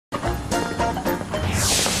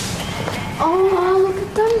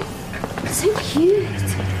at them. So cute.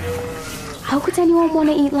 How could anyone want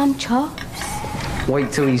to eat lamb chops?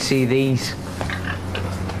 Wait till you see these.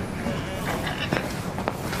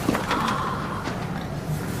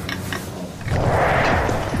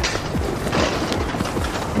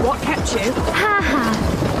 What kept you?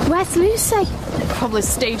 Ha! Where's Lucy? Probably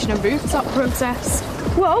staging a rooftop protest.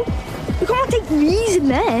 Whoa! We can't take these in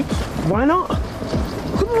there. Why not?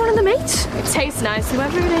 Could be one of the mates. It tastes nice,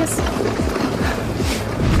 whoever it is.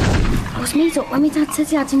 I was made up when my dad said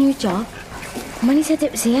he had a new job. And when he said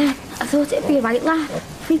it was here, I thought it'd be a right laugh.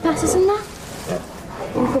 Free passes and that.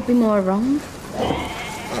 We could be more wrong.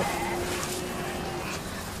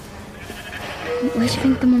 Where do you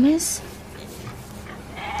think the mum is?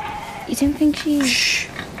 You don't think she... Shh.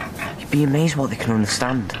 You'd be amazed what they can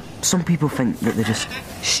understand. Some people think that they're just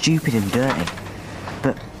stupid and dirty.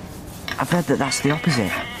 But I've read that that's the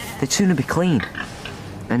opposite. They'd sooner be clean.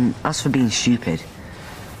 And as for being stupid,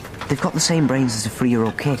 they've got the same brains as a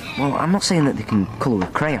 3-year-old kid. Well, I'm not saying that they can colour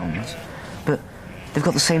with crayons, but they've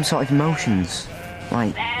got the same sort of emotions.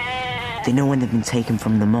 Like, they know when they've been taken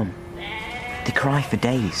from the mum. They cry for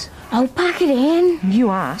days. I'll pack it in.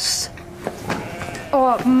 You asked.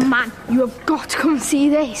 Oh, man, you have got to come see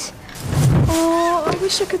this. Oh, I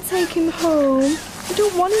wish I could take him home. I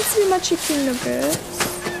don't want him to be my chicken nuggets.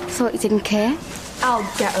 Thought you didn't care. I'll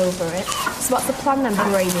get over it. So what's the plan then,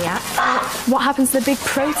 Brainiac? What happens to the big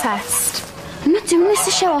protest? I'm not doing this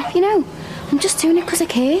to show off, you know. I'm just doing it because I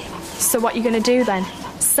care. So what are you going to do then?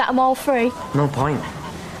 Set them all free? No point.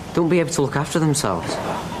 Don't be able to look after themselves.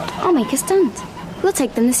 I'll make a stand. We'll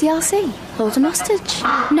take them to CRC. Hold them hostage.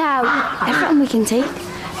 Now, everything we can take.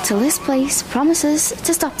 Till this place promises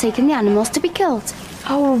to stop taking the animals to be killed.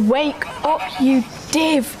 Oh, wake up, you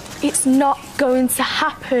div. It's not going to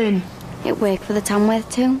happen. It worked for the Tamworth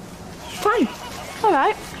too. Fine. All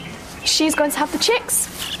right. She's going to have the chicks.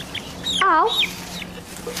 I'll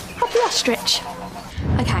have the ostrich.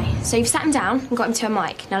 Okay, so you've sat him down and got him to a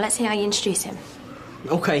mic. Now let's see how you introduce him.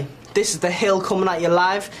 Okay, this is the Hill coming at you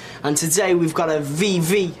live, and today we've got a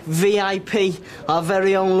VIP, our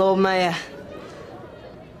very own Lord Mayor.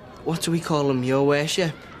 What do we call him, Your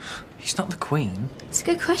Worship? He's not the Queen. It's a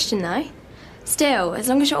good question, though. Still, as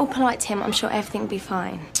long as you're all polite to him, I'm sure everything will be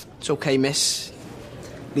fine. It's okay, miss.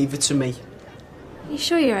 Leave it to me. You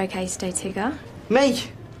sure you're okay today, Tigger? Me?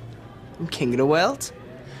 I'm king of the world.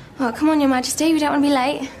 Well, come on, Your Majesty, we don't want to be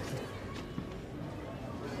late.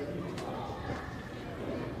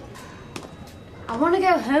 I want to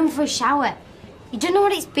go home for a shower. You don't know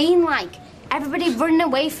what it's been like. Everybody running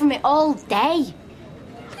away from it all day.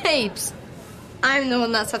 Babes, I'm the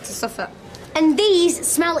one that's had to suffer. And these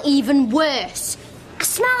smell even worse. I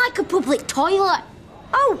smell like a public toilet.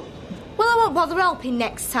 Oh, well, I won't bother helping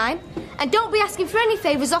next time. And don't be asking for any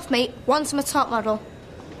favours off me once I'm a top model.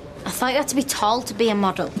 I thought you had to be tall to be a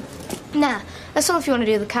model. Nah, that's all if you want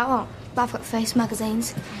to do the catwalk. But I've got face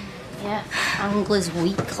magazines. Yeah, Anglers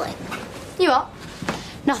Weekly. You what?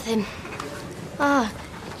 Nothing. Ah,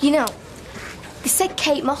 you know, they said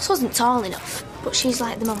Kate Moss wasn't tall enough, but she's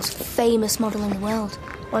like the most famous model in the world.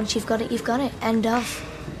 Once you've got it, you've got it. End of.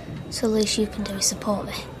 So the least you can do is support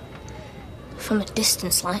me. From a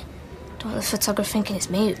distance, like. Don't want the photographer thinking it's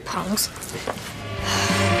me who pongs.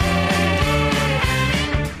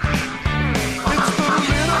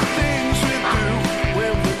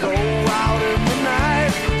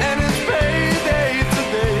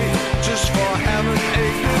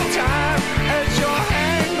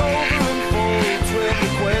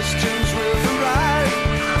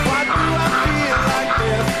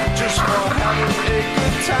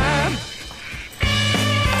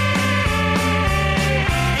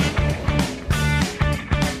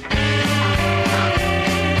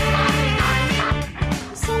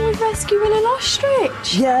 Rescuing an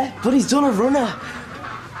ostrich. Yeah, but he's done a runner.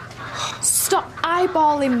 Stop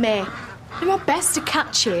eyeballing me. Do my best to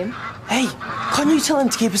catch him. Hey, can't you tell him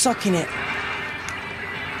to keep a sock in it?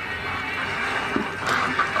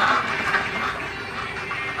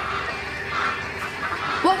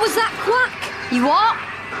 What was that quack? You what?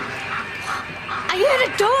 I heard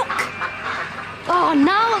a duck. Oh,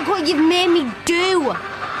 now look what you've made me do.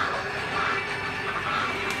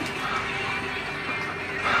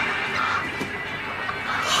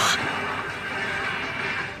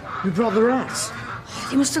 You brought the rats?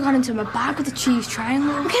 They must have gone into my bag with the cheese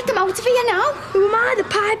triangle. Get them out of here now. Who am I, the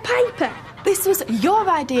Pied Piper? This was your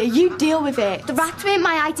idea. You deal with it. The rats weren't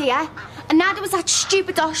my idea. And neither was that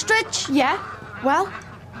stupid ostrich. Yeah? Well,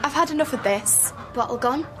 I've had enough of this. Bottle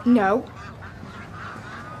gone? No.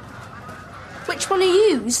 Which one of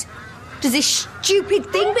yous does this stupid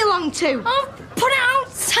thing belong to? Oh, put it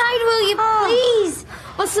outside, will you, please?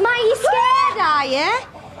 What's the matter? You scared, are you?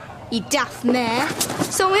 You daft mare.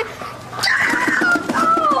 So we...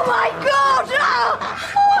 Oh, my God! Oh,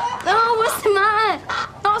 Oh, what's the matter?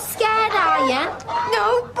 Not scared, are you?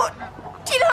 no,